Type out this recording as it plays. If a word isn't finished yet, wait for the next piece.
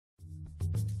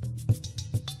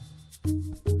What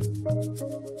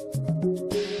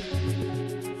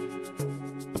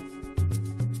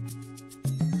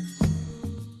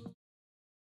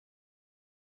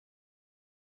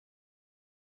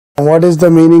is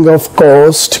the meaning of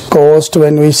cost? Cost,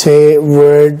 when we say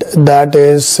word, that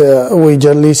is, we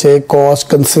generally say cost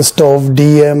consists of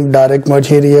DM, direct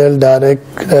material, direct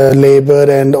labor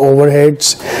and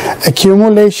overheads.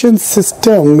 Accumulation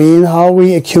system means how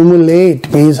we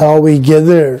accumulate, means how we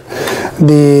gather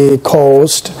the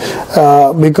cost,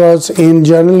 because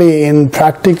generally in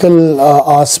practical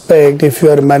aspect, if you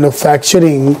are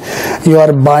manufacturing, you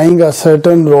are buying a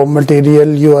certain raw material,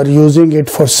 you are using it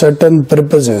for certain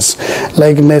purposes.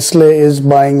 Like Nestle is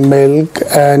buying milk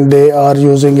and they are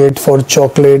using it for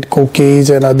chocolate, cookies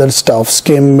and other stuff,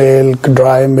 skim milk,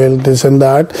 dry milk, this and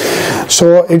that.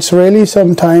 So it's really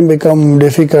sometimes become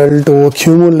difficult to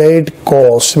accumulate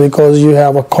cost, because you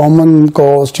have a common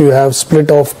cost, you have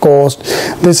split off cost.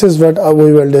 This is what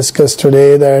we will discuss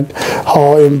today, that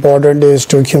how important it is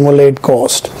to accumulate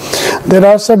cost. There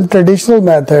are some traditional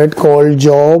method called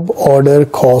job order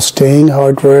costing. How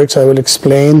it works, I will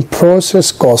explain.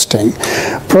 Process costing.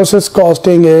 Process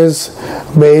costing is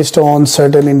based on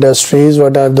certain industries.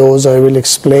 What are those? I will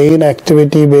explain.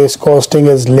 Activity based costing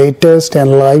is latest,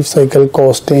 and life cycle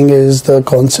costing is the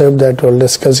concept that we'll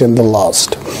discuss in the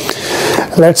last.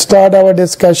 Let's start our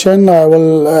discussion. I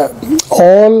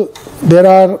will there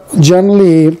are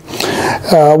generally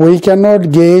we cannot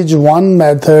gauge one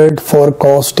method for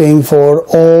costing for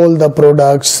all the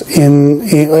products in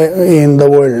the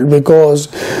world, because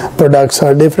products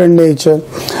are different nature.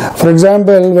 For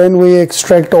example, when we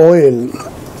extract oil,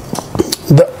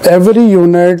 every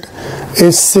unit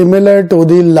is similar to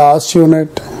the last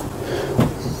unit,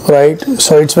 right?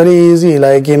 So it's very easy,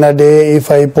 like in a day,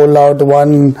 if I pull out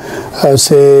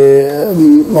say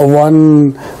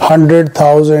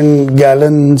 100,000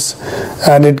 gallons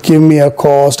and it give me a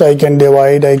cost, I can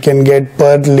divide, I can get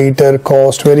per liter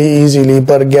cost very easily,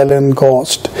 per gallon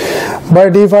cost.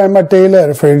 But if I'm a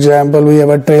tailor, for example, we have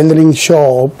a tailoring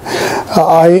shop,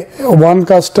 one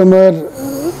customer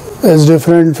is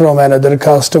different from another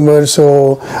customer,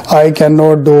 so I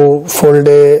cannot do full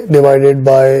day divided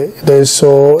by this.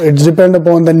 So it's depend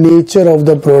upon the nature of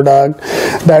the product,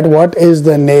 that what is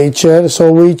the nature,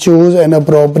 so we choose an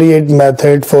appropriate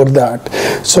method for that.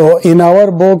 So in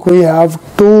our book we have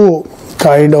two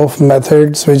kind of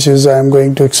methods, which is I am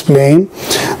going to explain.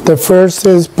 The first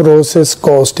is process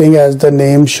costing. As the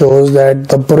name shows, that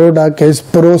the product is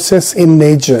process in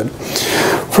nature.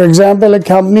 For example, a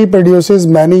company produces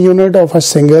many units of a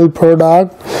single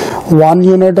product. One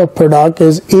unit of product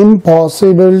is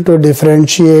impossible to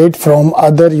differentiate from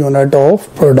other unit of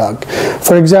product.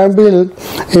 For example,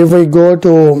 if we go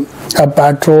to a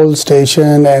petrol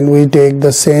station and we take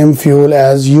the same fuel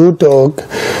as you took,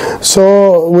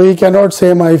 so we cannot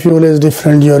say my fuel is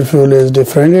different, your fuel is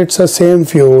different. It's the same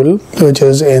fuel which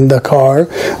is in the car.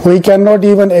 We cannot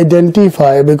even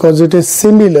identify because it is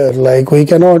similar, like we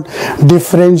cannot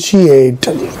differentiate.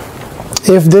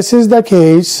 If this is the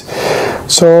case,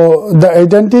 so the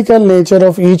identical nature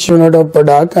of each unit of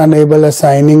product enable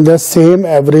assigning the same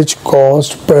average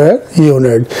cost per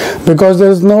unit, because there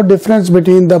is no difference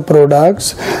between the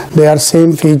products, they are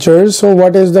same features. So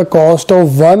what is the cost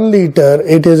of 1 liter?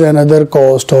 It is another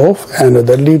cost of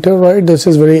another liter, right? This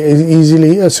is very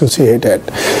easily associated.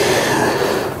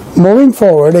 Moving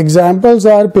forward, examples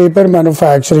are paper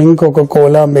manufacturing,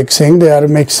 Coca-Cola mixing. They are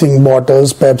mixing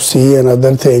bottles, Pepsi and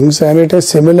other things, and it is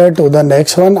similar to the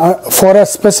next one for a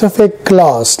specific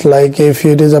class. Like if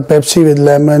it is a Pepsi with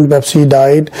lemon, Pepsi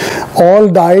diet, all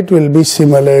diet will be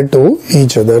similar to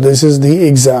each other. This is the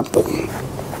example.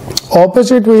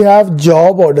 Opposite, we have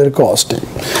job order costing.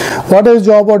 What is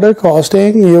job order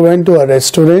costing? You went to a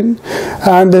restaurant,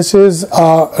 and this is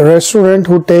a restaurant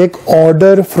who take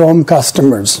order from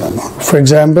customers. For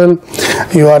example,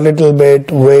 you are a little bit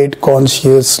weight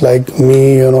conscious like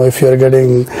me, if you are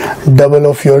getting double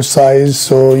of your size,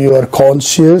 so you are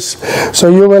conscious. So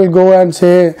you will go and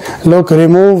say, look,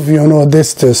 remove,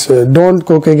 this, don't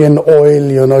cook it in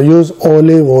oil, use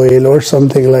olive oil or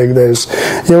something like this.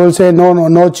 You will say,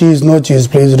 no cheese,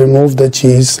 please remove the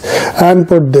cheese and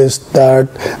put this, that.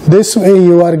 This way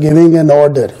you are giving an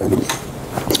order.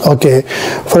 Okay,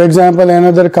 for example,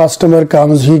 another customer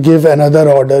comes, he give another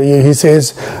order, he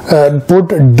says put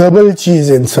double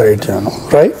cheese inside,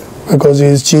 right? because he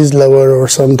is cheese lover or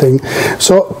something.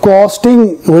 So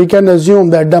costing, we can assume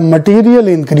that the material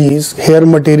increase, here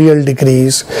material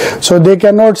decrease. So they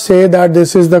cannot say that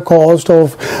this is the cost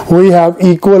of, we have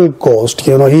equal cost.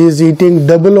 You know, he is eating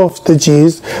double of the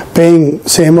cheese, paying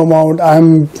same amount.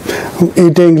 I'm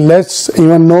eating less,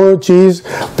 even no cheese,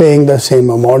 paying the same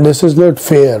amount. This is not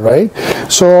fair, right?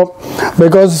 So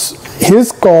because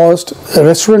his cost,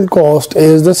 restaurant cost,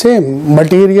 is the same,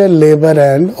 material, labor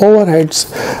and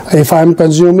overheads. If I'm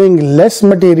consuming less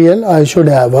material, I should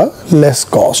have a less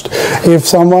cost. If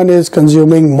someone is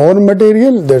consuming more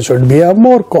material, there should be a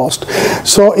more cost.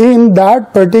 So in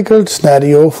that particular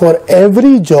scenario, for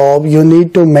every job, you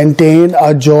need to maintain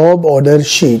a job order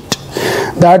sheet.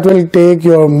 That will take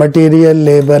your material,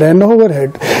 labor and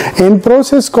overhead. In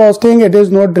process costing, it is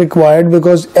not required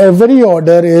because every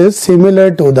order is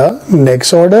similar to the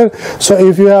next order. So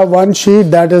if you have one sheet,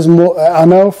 that is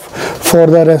enough for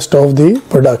the rest of the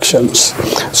productions.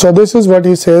 So this is what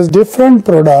he says, different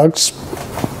products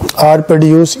are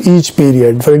produced each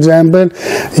period. For example,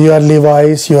 you are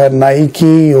Levi's, you are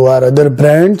Nike, you are other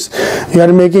brands. You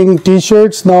are making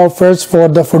t-shirts now, first for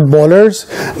the footballers,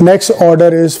 next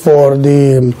order is for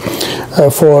the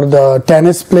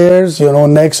tennis players, you know,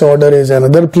 next order is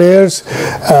another players,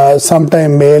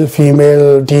 sometime male,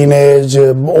 female, teenage,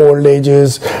 old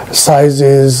ages,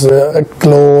 sizes,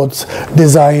 clothes,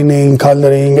 designing,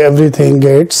 coloring, everything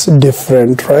gets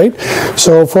different, right?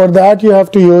 So for that you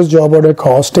have to use job order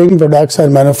costing. Products are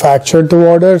manufactured to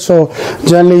order, so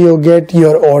generally you get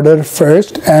your order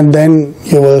first and then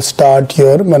you will start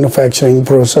your manufacturing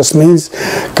process. Means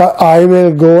I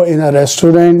will go in a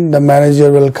restaurant, the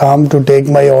manager will come to take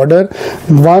my order.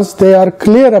 Once they are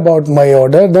clear about my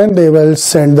order, then they will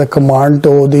send the command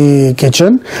to the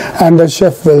kitchen and the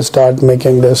chef will start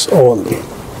making this all.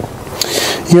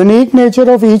 Unique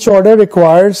nature of each order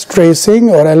requires tracing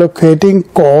or allocating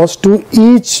cost to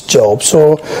each job.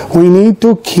 So we need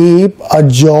to keep a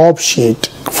job sheet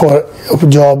for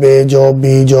job A, job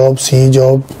B, job C,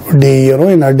 job D, you know,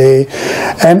 in a day.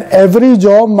 And every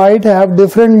job might have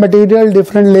different material,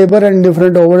 different labor and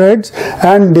different overheads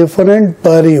and different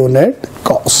per unit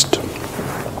cost.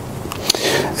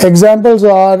 Examples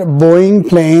are Boeing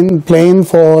plane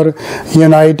for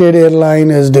United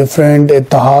Airlines is different,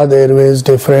 Etihad Airways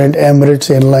different, Emirates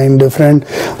Airline different.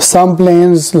 Some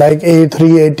planes like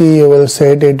A380, you will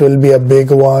say it will be a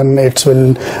big one, it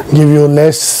will give you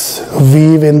less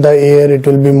weave in the air, it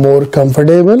will be more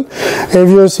comfortable. If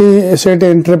you sit in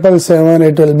 777,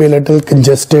 it will be little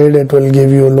congested, it will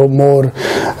give you a little more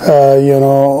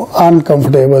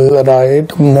uncomfortable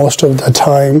ride most of the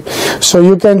time. So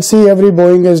you can see every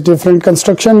Boeing is different.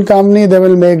 Construction company, they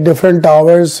will make different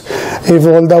towers. If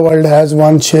all the world has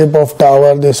one shape of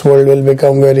tower, this world will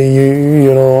become very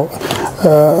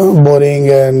boring,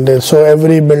 and so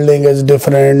every building is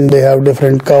different. They have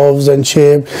different curves and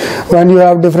shape. When you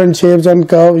have different shapes and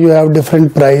curve, you have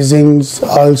different pricings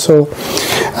also.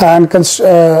 And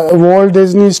Walt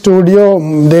Disney Studio,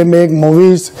 they make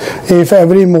movies. If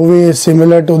every movie is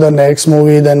similar to the next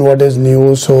movie, then what is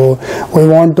new? So we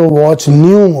want to watch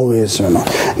new movies,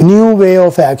 new way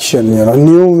of action,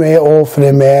 new way of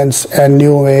romance and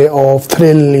new way of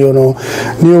thrill,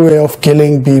 new way of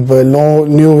killing people,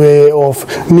 new way of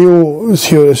new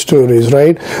stories,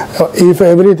 right? If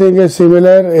everything is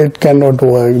similar, it cannot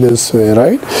work this way,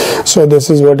 right? So this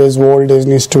is what is Walt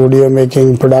Disney Studio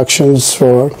making productions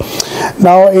for.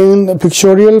 Now in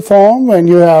pictorial form, when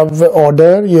you have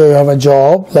order, you have a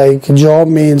job. Like job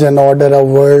means an order of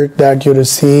work that you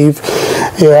receive.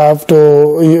 You have to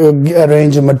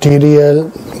arrange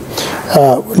material,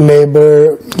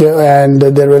 labor, and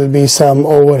there will be some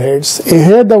overheads.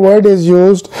 Here the word is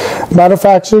used,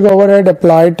 manufacturing overhead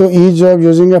applied to each job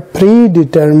using a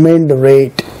predetermined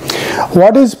rate.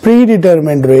 What is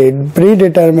predetermined rate?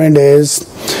 Predetermined is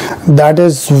that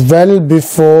is well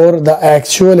before the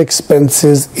actual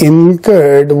expenses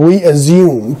incurred. We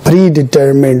assume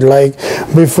predetermined, like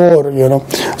before,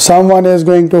 someone is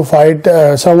going to fight,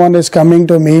 someone is coming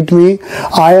to meet me,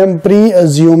 I am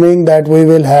pre-assuming that we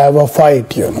will have a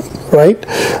fight, right?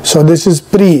 So this is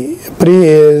pre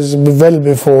is well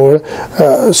before.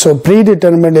 So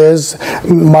predetermined is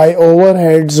my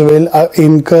overheads will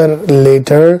incur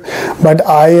later, but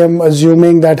I am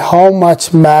assuming that how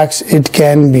much max it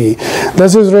can be.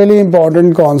 This is really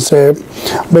important concept,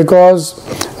 because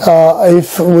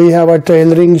if we have a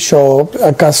tailoring shop,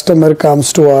 a customer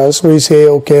comes to us, we say,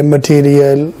 okay,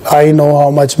 material, I know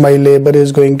how much my labor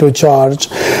is going to charge,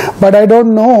 but I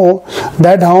don't know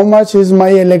that how much is my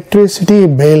electricity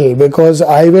bill, because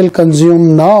I will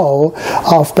consume now,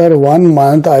 after 1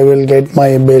 month I will get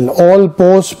my bill. All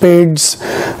postpaids,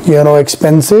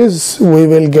 expenses, we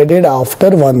will get it after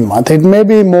 1 month. It may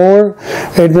be more,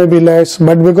 it may be less,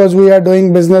 but because we are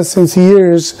doing business since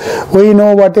years, we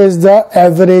know what is the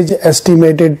average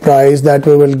estimated price that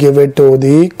we will give it to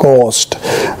the cost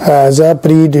as a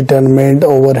predetermined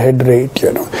overhead rate.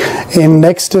 In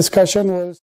next discussion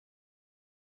we'll